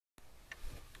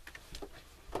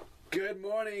Good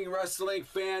morning, Wrestling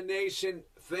Fan Nation.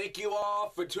 Thank you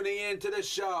all for tuning in to the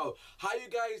show. How you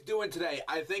guys doing today?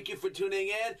 I thank you for tuning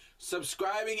in,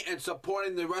 subscribing, and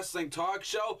supporting the Wrestling Talk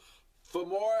Show. For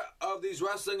more of these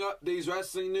wrestling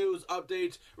news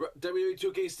updates, WWE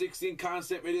 2K16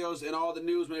 content videos, and all the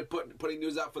news when they're putting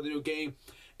news out for the new game,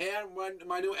 and when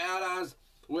my new add-ons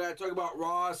where I talk about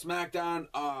Raw, SmackDown,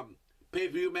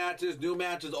 pay-per-view matches, new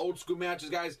matches, old school matches,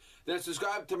 guys, then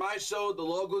subscribe to my show. The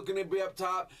logo is going to be up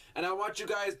top, and I want you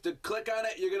guys to click on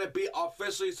it. You're going to be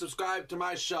officially subscribed to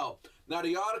my show. Now,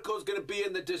 the article is going to be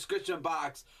in the description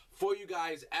box for you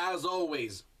guys, as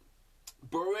always.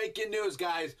 Breaking news,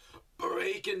 guys.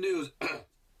 Breaking news.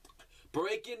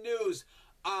 Breaking news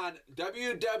on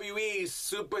WWE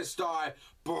superstar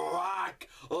Brock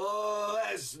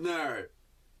Lesnar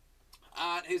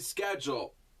on his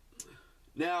schedule.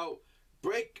 Now,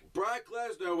 Brock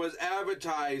Lesnar was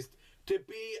advertised to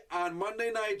be on Monday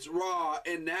Night's Raw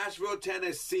in Nashville,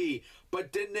 Tennessee,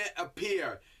 but didn't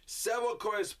appear. Several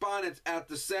correspondents at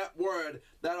the sent word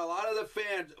that a lot of the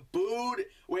fans booed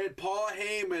when Paul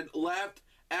Heyman left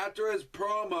after his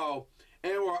promo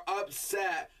and were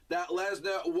upset that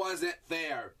Lesnar wasn't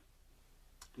there.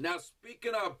 Now,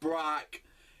 speaking of Brock,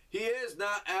 he is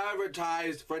not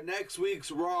advertised for next week's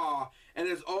Raw and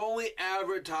is only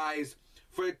advertised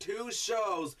for 2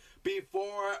 shows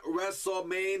before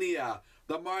WrestleMania.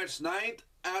 The March 9th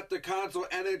at the Console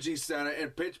Energy Center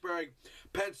in Pittsburgh,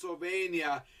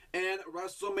 Pennsylvania, and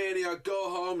WrestleMania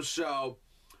Go Home Show,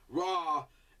 Raw,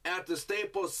 at the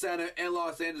Staples Center in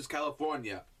Los Angeles,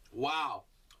 California. Wow.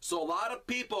 So a lot of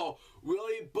people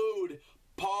really booed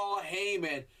Paul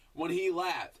Heyman when he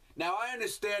left. Now, I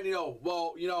understand,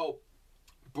 Brock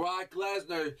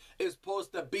Lesnar is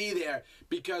supposed to be there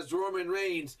because Roman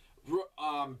Reigns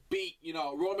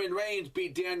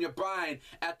beat Daniel Bryan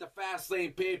at the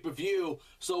Fastlane pay-per-view,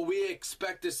 so we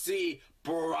expect to see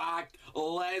Brock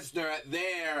Lesnar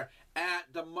there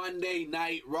at the Monday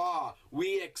Night Raw.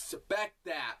 We expect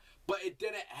that, but it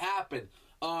didn't happen.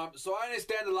 So I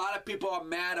understand a lot of people are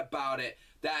mad about it,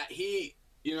 that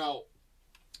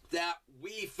that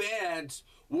we fans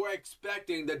were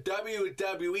expecting the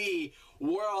WWE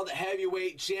World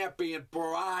Heavyweight Champion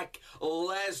Brock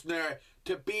Lesnar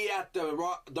to be at the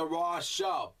Raw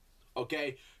show,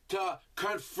 okay, to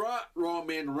confront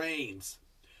Roman Reigns.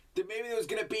 That maybe there was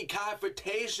going to be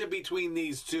confrontation between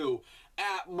these two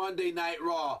at Monday Night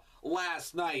Raw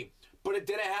last night. But it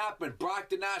didn't happen. Brock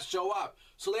did not show up.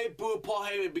 So they booed Paul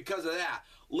Heyman because of that.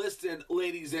 Listen,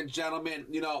 ladies and gentlemen,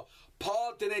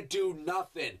 Paul didn't do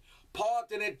nothing. Paul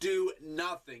didn't do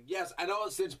nothing. Yes, I know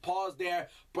since Paul's there,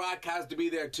 Brock has to be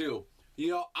there too.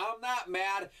 I'm not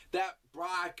mad that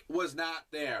Brock was not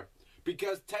there,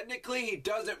 because technically he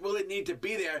doesn't really need to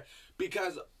be there,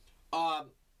 because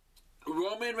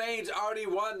Roman Reigns already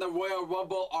won the Royal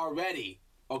Rumble already.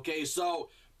 Okay, so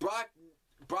Brock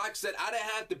said, I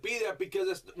didn't have to be there because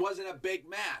it wasn't a big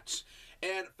match.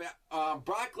 And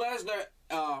Brock Lesnar,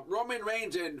 Roman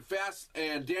Reigns, and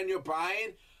Daniel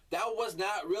Bryan, that was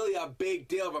not really a big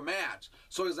deal of a match.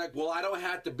 So he's like, well, I don't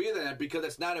have to be there because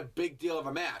it's not a big deal of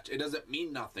a match. It doesn't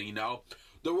mean nothing,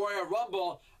 The Royal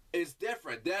Rumble is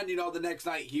different. Then, the next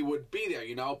night he would be there,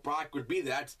 Brock would be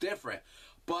there. That's different.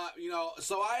 But,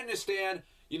 so I understand,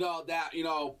 that,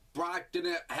 Brock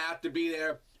didn't have to be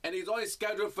there. And he's only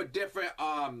scheduled for different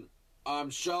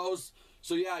shows.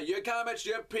 So yeah, your comments,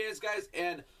 your opinions, guys,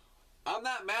 and I'm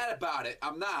not mad about it.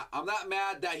 I'm not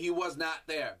mad that he was not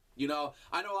there.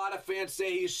 I know a lot of fans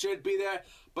say he should be there,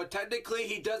 but technically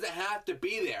he doesn't have to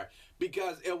be there,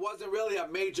 because it wasn't really a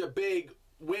major big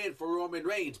win for Roman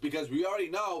Reigns, because we already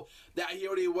know that he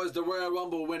already was the Royal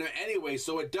Rumble winner anyway,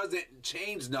 so it doesn't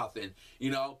change nothing,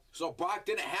 So Brock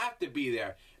didn't have to be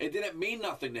there. It didn't mean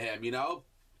nothing to him, It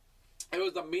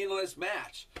was a meaningless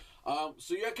match.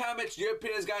 So your comments, your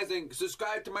opinions, guys, and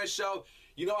subscribe to my show.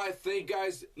 I think,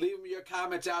 guys, leave me your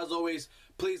comments as always.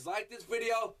 Please like this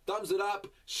video, thumbs it up,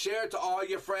 share it to all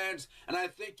your friends, and I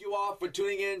thank you all for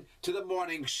tuning in to the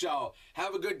morning show.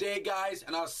 Have a good day, guys,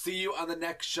 and I'll see you on the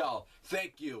next show.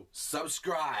 Thank you.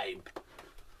 Subscribe.